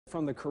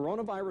From the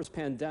coronavirus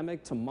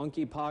pandemic to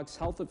monkeypox,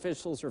 health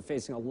officials are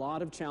facing a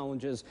lot of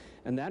challenges,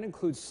 and that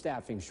includes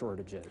staffing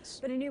shortages.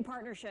 But a new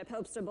partnership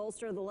hopes to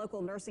bolster the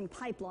local nursing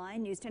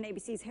pipeline. News 10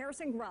 ABC's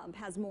Harrison Grubb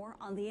has more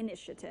on the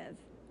initiative.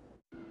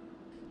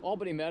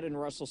 Albany Med and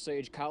Russell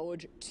Sage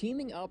College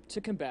teaming up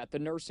to combat the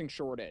nursing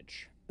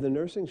shortage. The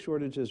nursing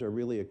shortages are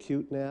really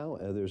acute now.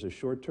 There's a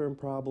short-term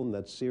problem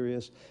that's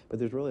serious, but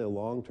there's really a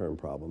long-term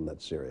problem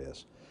that's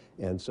serious.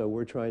 And so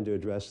we're trying to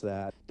address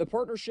that. The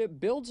partnership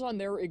builds on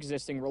their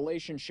existing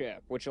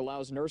relationship, which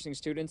allows nursing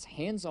students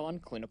hands-on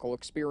clinical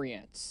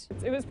experience.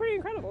 It was pretty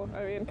incredible.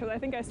 I mean, because I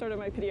think I started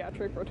my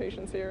pediatric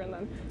rotations here, and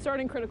then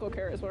starting critical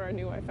care is where I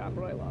knew I found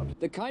what I loved.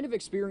 The kind of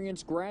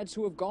experience grads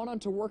who have gone on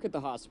to work at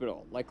the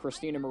hospital, like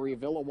Christina Marie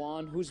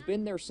Villawan, who's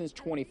been there since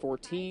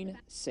 2014,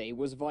 say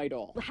was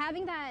vital.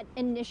 Having that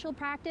initial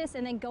practice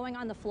and then going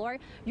on the floor,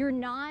 you're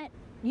not,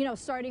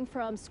 starting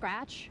from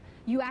scratch.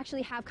 You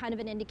actually have kind of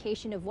an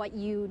indication of what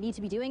you need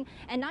to be doing,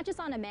 and not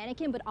just on a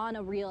mannequin, but on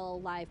a real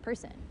live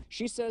person.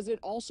 She says it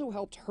also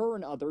helped her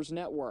and others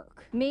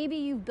network. Maybe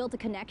you've built a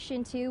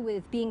connection too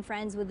with being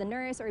friends with a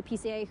nurse or a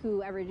PCA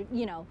whoever,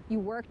 you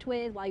worked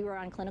with while you were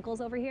on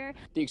clinicals over here.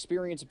 The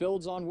experience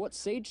builds on what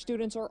Sage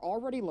students are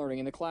already learning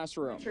in the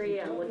classroom.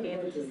 I'm looking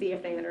to see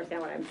if they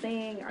understand what I'm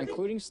saying.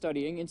 Including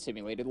studying in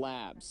simulated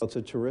labs. It's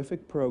a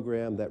terrific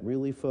program that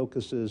really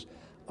focuses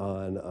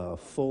on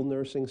full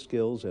nursing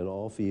skills in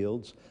all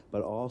fields,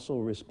 but also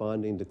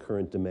responding to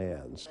current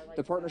demands.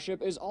 The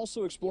partnership is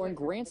also exploring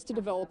grants to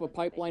develop a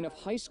pipeline of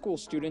high school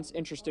students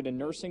interested in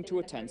nursing to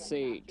attend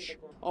Sage.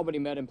 Albany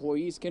Med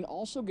employees can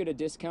also get a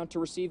discount to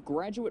receive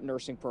graduate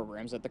nursing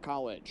programs at the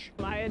college.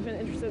 I had been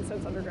interested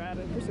since undergrad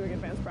in pursuing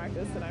advanced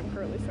practice, and I'm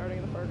currently starting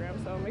in the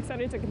program, so I'm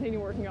excited to continue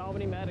working at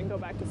Albany Med and go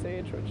back to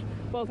Sage, which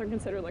both are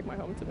considered like my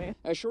home to me.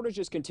 As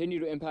shortages continue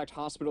to impact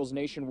hospitals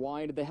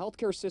nationwide, the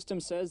healthcare system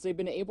says they've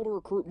been able to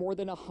recruit more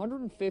than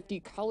 150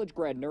 college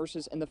grad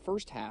nurses in the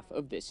first half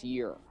of this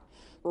year.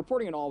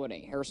 Reporting in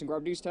Albany, Harrison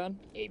Grubb, News 10,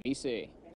 ABC.